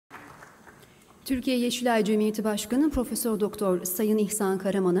Türkiye Yeşilay Cemiyeti Başkanı Profesör Doktor Sayın İhsan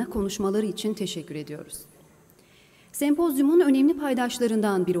Karaman'a konuşmaları için teşekkür ediyoruz. Sempozyumun önemli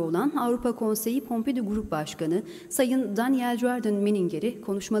paydaşlarından biri olan Avrupa Konseyi Pompidou Grubu Başkanı Sayın Danièle Jourdain-Menninger'i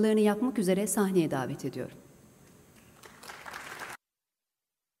konuşmalarını yapmak üzere sahneye davet ediyorum.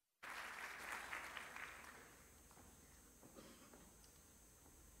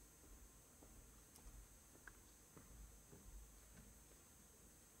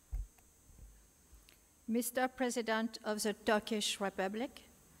 Mr. President of the Turkish Republic,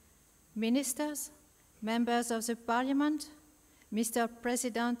 Ministers, Members of the Parliament, Mr.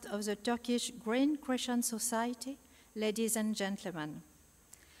 President of the Turkish Green Christian Society, ladies and gentlemen,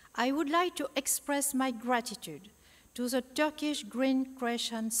 I would like to express my gratitude to the Turkish Green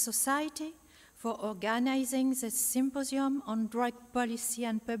Christian Society for organizing the Symposium on Drug Policy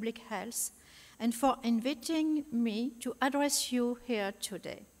and Public Health and for inviting me to address you here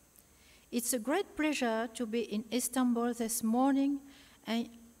today. It's a great pleasure to be in Istanbul this morning, and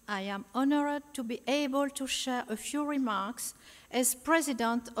I am honored to be able to share a few remarks as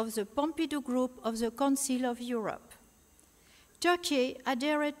President of the Pompidou Group of the Council of Europe. Turkey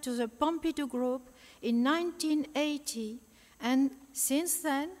adhered to the Pompidou Group in 1980 and since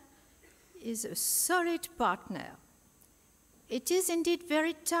then is a solid partner. It is indeed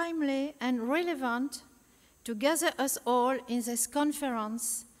very timely and relevant to gather us all in this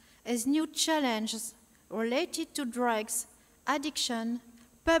conference as new challenges related to drugs, addiction,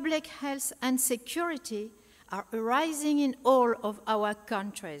 public health and security are arising in all of our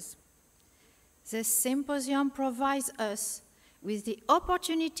countries. This symposium provides us with the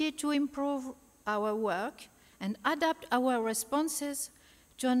opportunity to improve our work and adapt our responses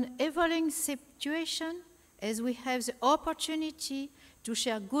to an evolving situation as we have the opportunity to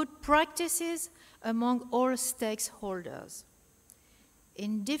share good practices among all stakeholders.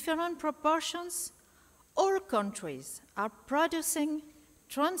 In different proportions, all countries are producing,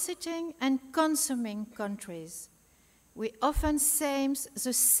 transiting, and consuming countries. We often face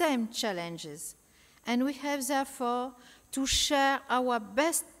the same challenges, and we have therefore to share our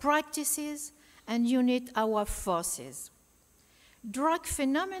best practices and unite our forces. Drug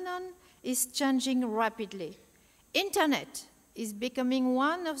phenomenon is changing rapidly. Internet is becoming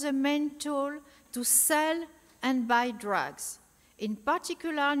one of the main tools to sell and buy drugs, in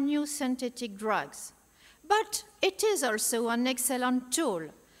particular new synthetic drugs. But it is also an excellent tool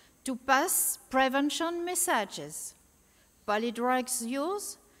to pass prevention messages. Polydrugs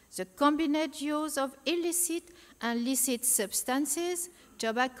use, the combined use of illicit and licit substances,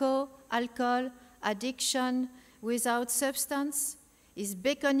 tobacco, alcohol, addiction without substance, is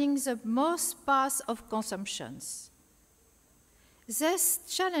becoming the most part of consumptions. These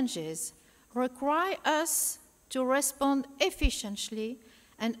challenges require us to respond efficiently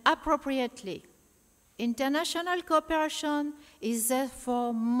and appropriately. International cooperation is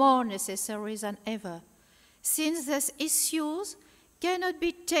therefore more necessary than ever, since these issues cannot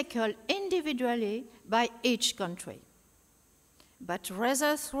be tackled individually by each country, but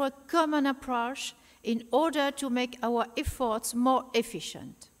rather through a common approach in order to make our efforts more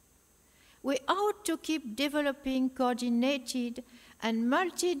efficient. We ought to keep developing coordinated and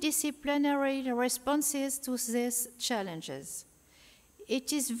multidisciplinary responses to these challenges.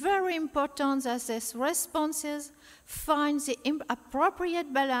 It is very important that these responses find the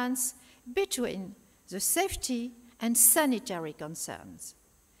appropriate balance between the safety and sanitary concerns.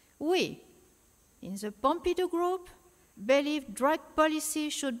 We, in the Pompidou Group, believe drug policy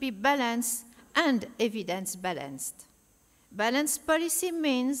should be balanced and evidence-balanced. Balanced policy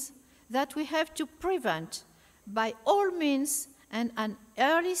means that we have to prevent, by all means and at an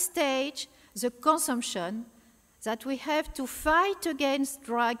early stage, the consumption, that we have to fight against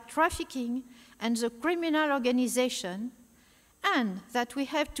drug trafficking and the criminal organization, and that we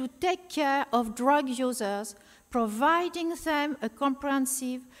have to take care of drug users, providing them a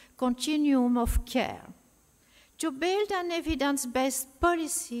comprehensive continuum of care. To build an evidence-based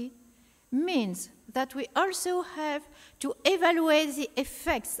policy means that we also have to evaluate the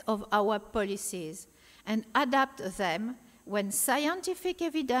effects of our policies and adapt them when scientific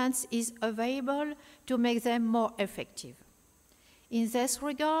evidence is available to make them more effective. In this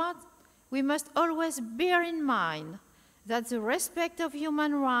regard, we must always bear in mind that the respect of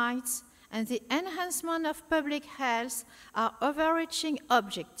human rights and the enhancement of public health are overarching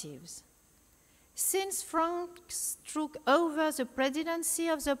objectives. Since France took over the presidency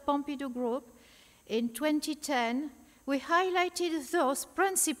of the Pompidou Group in 2010, we highlighted those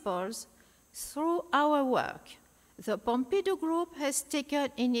principles through our work. The Pompidou Group has taken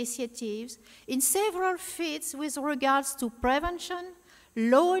initiatives in several fields with regards to prevention,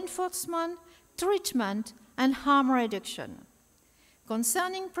 law enforcement, treatment, and harm reduction.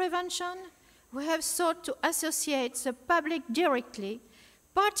 Concerning prevention, we have sought to associate the public directly,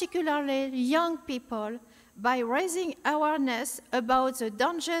 particularly young people, by raising awareness about the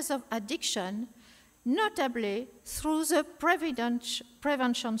dangers of addiction, notably through the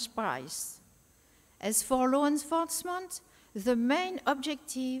prevention prize. As for law enforcement, the main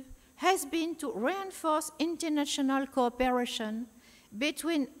objective has been to reinforce international cooperation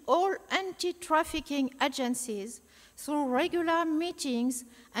between all anti-trafficking agencies through regular meetings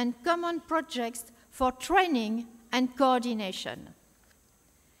and common projects for training and coordination.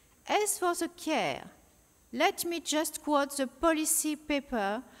 As for the care, let me just quote the policy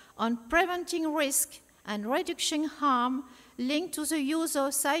paper on preventing risk and reducing harm linked to the use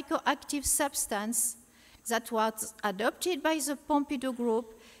of psychoactive substance that was adopted by the Pompidou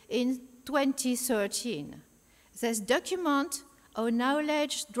Group in 2013. This document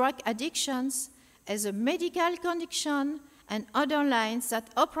acknowledges drug addictions as a medical condition and underlines that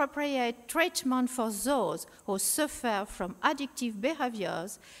appropriate treatment for those who suffer from addictive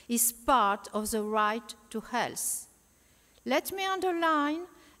behaviors is part of the right to health. Let me underline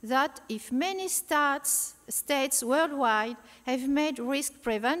that if many states worldwide have made risk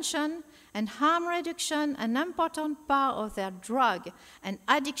prevention and harm reduction an important part of their drug and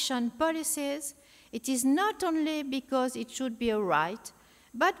addiction policies, it is not only because it should be a right,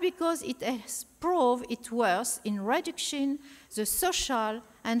 but because it has proved its worth in reducing the social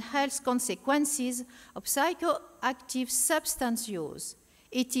and health consequences of psychoactive substance use.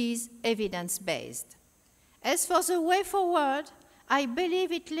 It is evidence-based. As for the way forward, I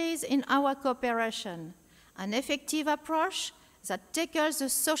believe it lies in our cooperation, an effective approach that tackles the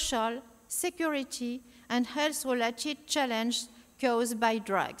social, security, and health-related challenges caused by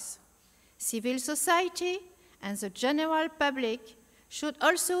drugs. Civil society and the general public should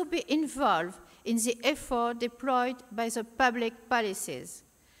also be involved in the effort deployed by the public policies.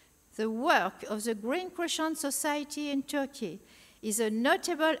 The work of the Green Christian Society in Turkey is a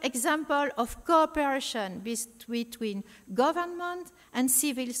notable example of cooperation between government and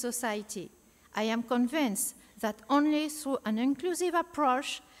civil society. I am convinced that only through an inclusive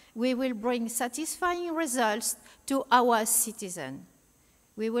approach we will bring satisfying results to our citizens.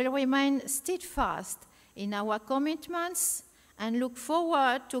 We will remain steadfast in our commitments and look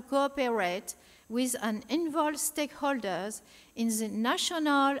forward to cooperate with and involve stakeholders in the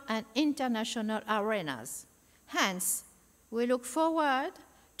national and international arenas. Hence, we look forward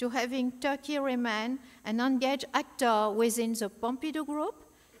to having Turkey remain an engaged actor within the Pompidou Group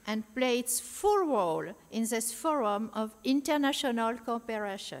and play its full role in this forum of international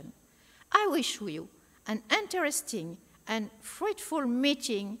cooperation. I wish you an interesting and fruitful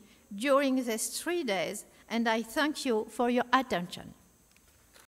meeting during these 3 days, and I thank you for your attention.